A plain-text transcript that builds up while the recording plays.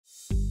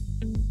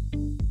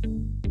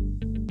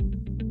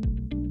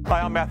Hi,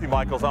 I'm Matthew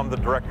Mickels. I'm the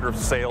Director of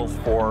Sales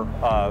for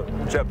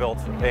Jetbuilt,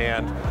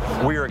 and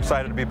we are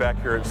excited to be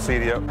back here at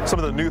CEDIA. Some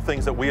of the new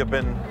things that we have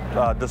been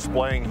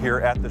displaying here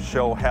at the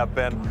show have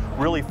been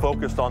really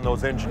focused on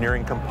those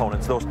engineering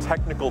components, those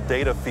technical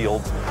data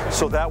fields,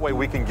 so that way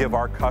we can give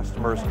our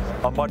customers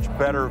a much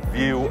better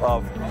view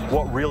of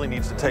what really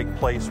needs to take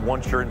place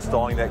once you're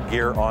installing that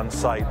gear on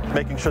site,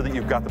 making sure that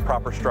you've got the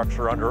proper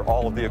structure under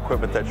all of the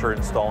equipment that you're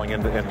installing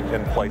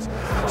in place.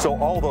 So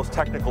all of those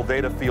technical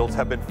data fields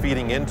have been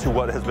feeding into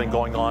what has been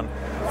going on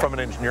from an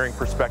engineering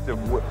perspective,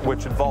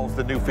 which involves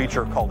the new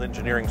feature called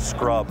Engineering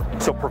Scrub.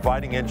 So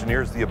providing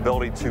engineers the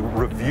ability to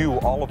review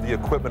all of the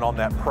equipment on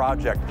that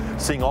project,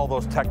 seeing all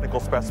those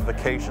technical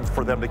specifications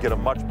for them to get a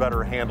much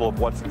better handle of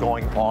what's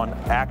going on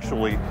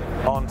actually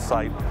on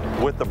site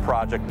with the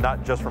project,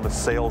 not just from a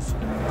sales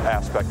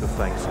aspect of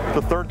things.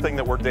 The third thing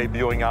that we're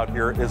debuting out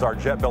here is our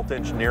Jetbuilt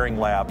Engineering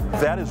Lab.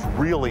 That is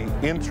really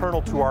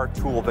internal to our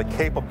tool, the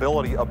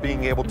capability of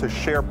being able to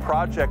share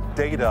project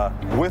data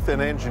with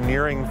an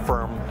engineering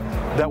firm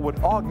that would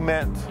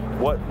augment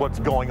what's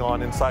going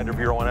on inside of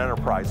your own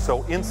enterprise.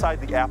 So inside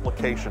the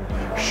application,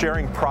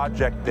 sharing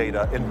project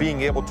data and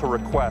being able to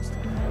request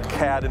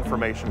CAD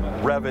information,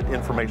 Revit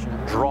information,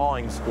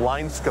 drawings,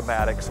 line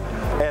schematics,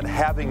 and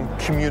having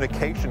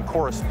communication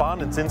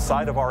correspondence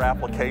inside of our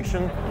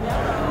application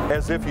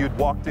as if you'd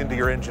walked into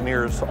your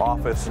engineer's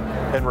office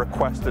and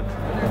requested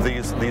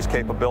these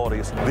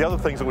capabilities. The other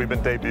things that we've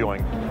been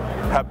debuting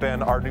have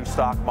been our new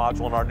stock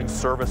module and our new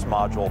service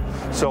module.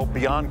 So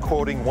beyond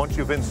quoting, once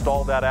you've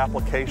installed that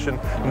application,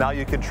 now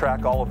you can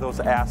track all of those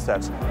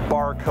assets,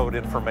 barcode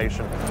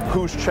information,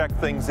 who's checked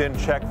things in,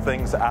 checked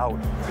things out,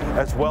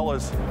 as well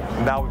as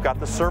now we've got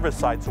the service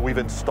side, so we've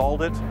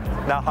installed it.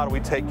 Now how do we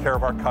take care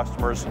of our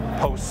customers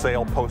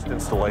post-sale,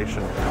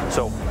 post-installation?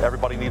 So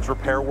everybody needs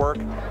repair work.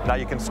 Now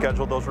you can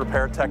schedule those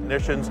repair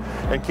technicians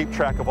and keep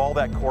track of all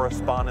that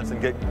correspondence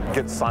and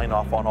get sign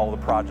off on all the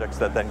projects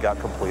that then got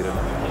completed.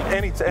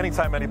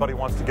 Anytime anybody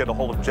wants to get a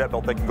hold of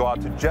Jetbuilt, they can go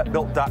out to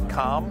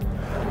jetbuilt.com.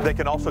 They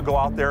can also go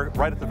out there,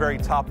 right at the very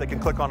top, they can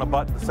click on a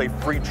button to say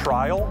free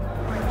trial,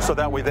 so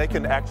that way they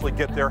can actually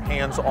get their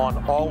hands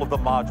on all of the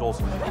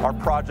modules, our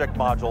project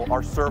module,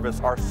 our service,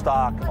 our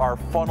stock, our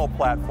funnel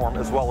platform,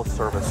 as well as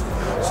service.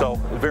 So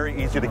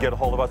very easy to get a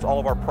hold of us. All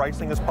of our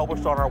pricing is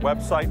published on our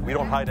website. We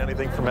don't hide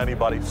anything from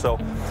anybody. So,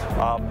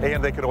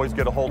 and they can always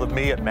get a hold of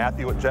me at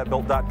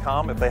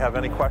matthew@jetbuilt.com if they have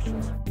any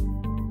questions.